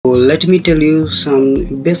Let me tell you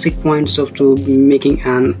some basic points of to making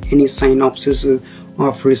any synopsis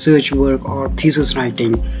of research work or thesis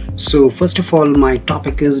writing. So first of all, my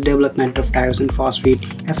topic is development of tyrosine phosphate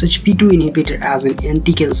SHP2 inhibitor as an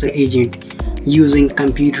anti-cancer agent using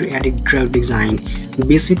computer-aided drug design.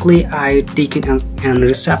 Basically, I taken a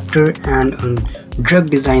receptor and drug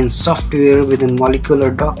design software with a molecular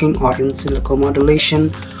docking or in silico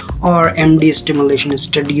modulation or MD stimulation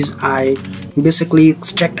studies. I basically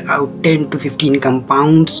extract out 10 to 15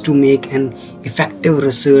 compounds to make an effective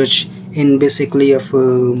research in basically of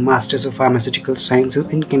masters of pharmaceutical sciences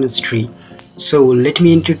in chemistry. So let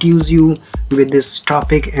me introduce you with this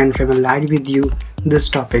topic and familiarize with you this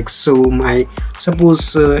topic. So my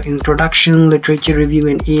introduction, literature review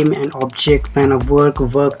and aim and object, plan of work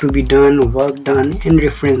to be done, work done, and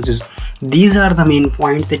references. These are the main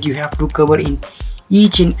points that you have to cover in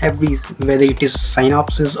each and every, whether it is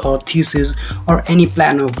synopsis or thesis or any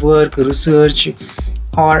plan of work, research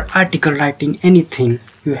or article writing, anything.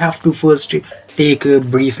 You have to first take a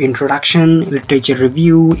brief introduction, literature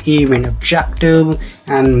review, aim and objective,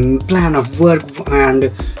 and plan of work, and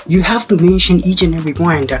you have to mention each and every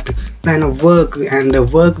point, that plan of work and the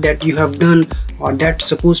work that you have done or that's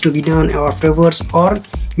supposed to be done afterwards, or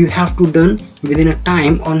you have to done within a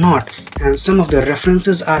time or not, and some of the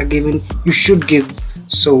references are given, you should give.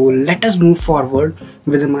 So let us move forward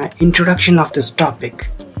with my introduction of this topic.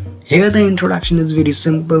 Here the introduction is very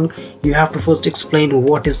simple. You have to first explain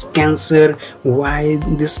what is cancer, why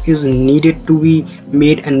this is needed to be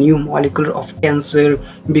made a new molecule of cancer,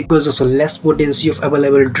 because of the less potency of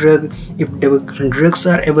available drug. If the drugs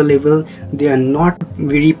are available, they are not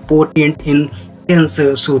very potent in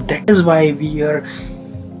cancer, so that is why we are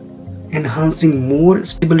enhancing more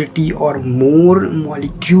stability or more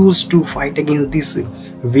molecules to fight against this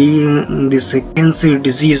cancer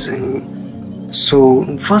disease.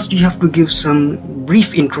 So first you have to give some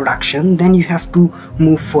brief introduction, then you have to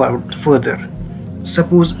move forward further.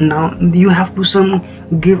 Suppose now you have to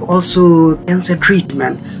give also cancer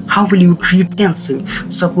treatment. How will you treat cancer?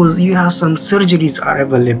 Suppose you have some surgeries are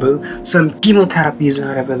available, some chemotherapies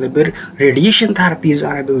are available, radiation therapies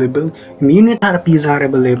are available, immunotherapies are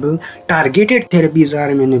available, targeted therapies are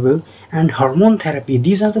available, and hormone therapy.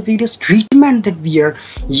 These are the various treatment that we are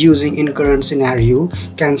using in current scenario,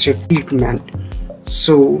 cancer treatment.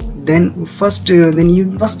 So then you first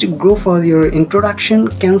go for your introduction,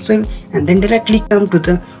 cancer, and then directly come to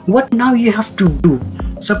the what now you have to do.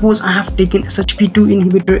 Suppose I have taken SHP2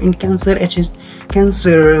 inhibitor in cancer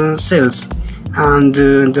cells, and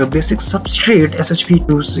the basic substrate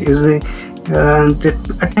SHP2 is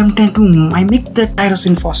attempting to mimic the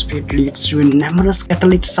tyrosine phosphate leads to numerous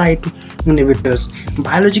catalytic site inhibitors.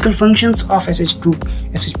 Biological functions of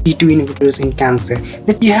SHP2 inhibitors in cancer,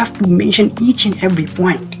 that you have to mention each and every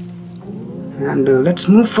point. And let's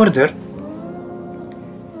move further.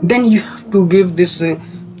 Then you have to give this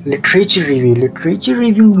literature review. Literature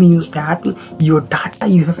review means that your data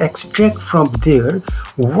you have extract from there.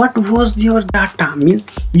 What was your data? Means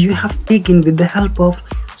you have taken with the help of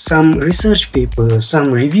some research paper,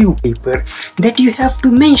 some review paper, that you have to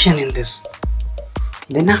mention in this.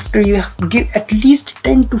 Then after, you have to give at least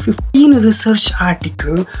 10 to 15 research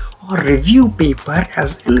article or review paper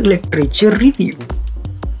as a literature review.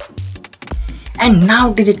 And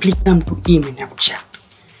now directly come to aim and object.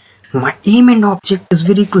 My aim and object is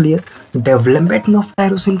very clear: development of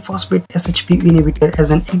tyrosine phosphate SHP inhibitor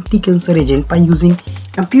as an anti-cancer agent by using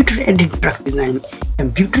computer-aided drug design.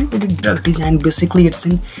 Computer-aided drug design, basically it's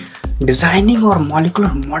in designing or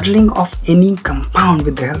molecular modeling of any compound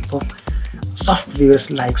with the help of softwares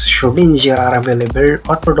like Schrodinger are available,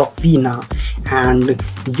 Autodoc Viva, and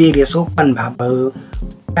various OpenBabel,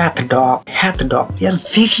 PathDoc, HathDoc. There are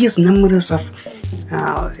various numbers of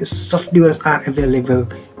softwares are available.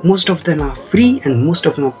 Most of them are free and most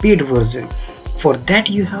of them are paid version. For that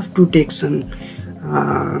you have to take some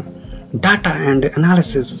data and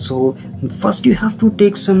analysis. So first you have to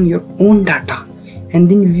take some your own data, and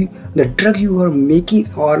then the drug you are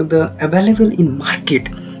making or the available in market,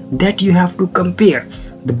 that you have to compare.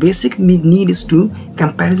 The basic need is to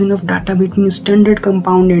comparison of data between standard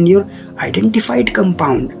compound and your identified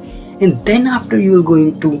compound. And then after you are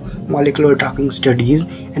going to molecular docking studies,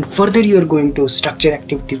 and further you are going to structure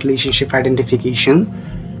activity relationship identification.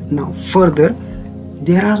 Now further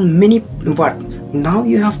there are many now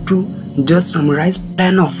you have to just summarize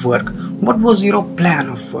plan of work. What was your plan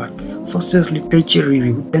of work? First is literature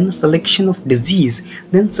review, then selection of disease,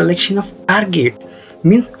 then selection of target.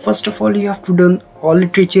 Means first of all you have to done all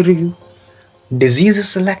literature review, disease is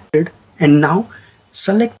selected, and now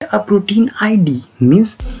Select a protein ID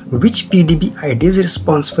means which PDB ID is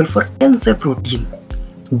responsible for cancer protein.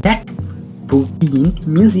 That protein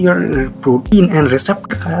means your protein and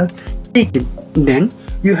receptor are taken. Then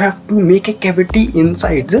you have to make a cavity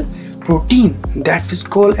inside the protein. That is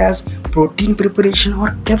called as protein preparation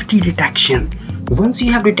or cavity detection. Once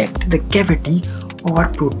you have detected the cavity or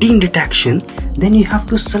protein detection, then you have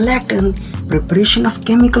to select a preparation of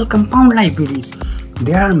chemical compound libraries.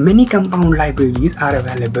 There are many compound libraries are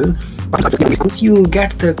available. Once you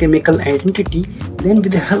get the chemical identity, then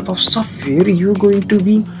with the help of software you're going to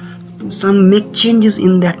be make changes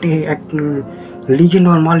in that ligand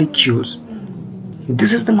or molecules.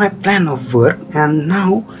 This is my plan of work, and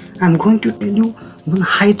now I'm going to tell you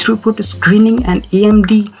high throughput screening and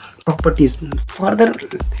AMD properties. Further,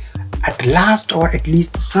 at last or at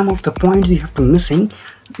least some of the points you have to missing.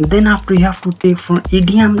 Then after you have to take for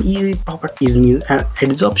ADME properties, means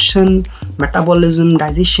adsorption, metabolism,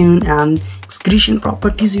 digestion and excretion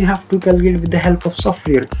properties you have to calculate with the help of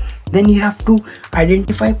software. Then you have to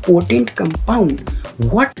identify potent compound.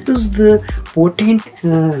 What is the potent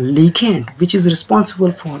ligand which is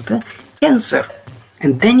responsible for the cancer?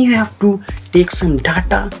 And then you have to take some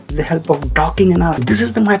data with the help of docking analysis. This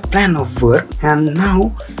is my plan of work, and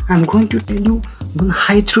now I'm going to tell you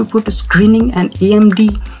high throughput screening and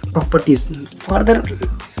AMD properties. Further,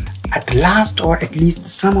 at last or at least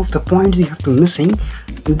some of the points you have to missing.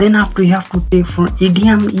 Then after you have to take for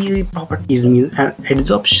ADME properties, means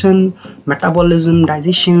adsorption, metabolism,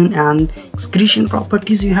 digestion and excretion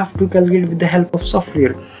properties you have to calculate with the help of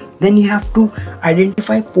software. Then you have to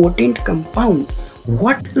identify potent compound.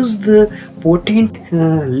 What is the potent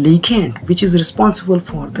ligand which is responsible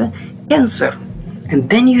for the cancer? And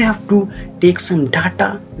then you have to take some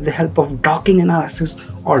data with the help of docking analysis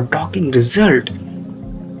or docking result.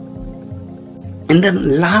 And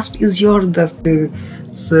then last is your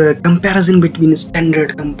comparison between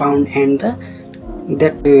standard compound and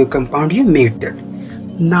that compound you made that.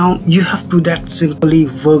 Now you have to that simply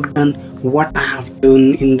work done what I have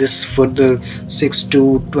done in this further 6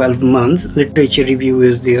 to 12 months. Literature review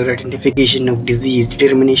is there, identification of disease,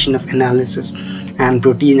 determination of analysis and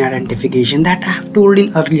protein identification that I have told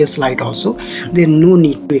in earlier slide also. There no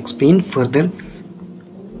need to explain further.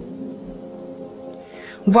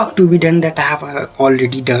 Work to be done that I have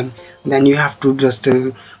already done. Then you have to just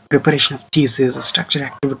preparation of thesis, structure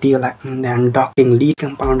activity, and docking lead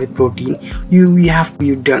compound with protein. You have to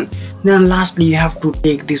be done. Then lastly you have to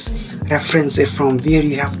take this references from where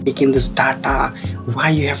you have taken this data, why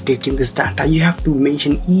you have taken this data. You have to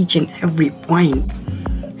mention each and every point.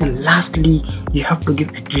 And lastly you have to give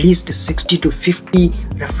at least 60 to 50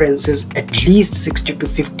 references, at least 60 to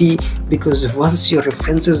 50, because once your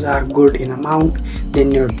references are good in amount,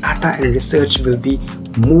 then your data and research will be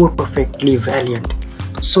more perfectly valiant.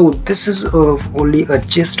 So this is only a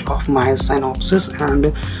gist of my synopsis,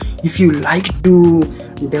 and if you like to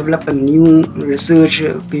develop a new research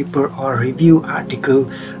paper or review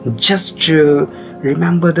article, just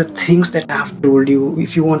remember the things that I have told you.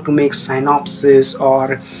 If you want to make synopsis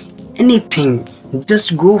or anything,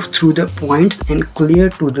 just go through the points and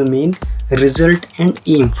clear to the main result and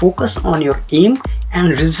aim. Focus on your aim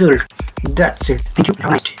and result. That's it. Thank you. Have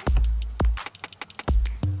a nice day.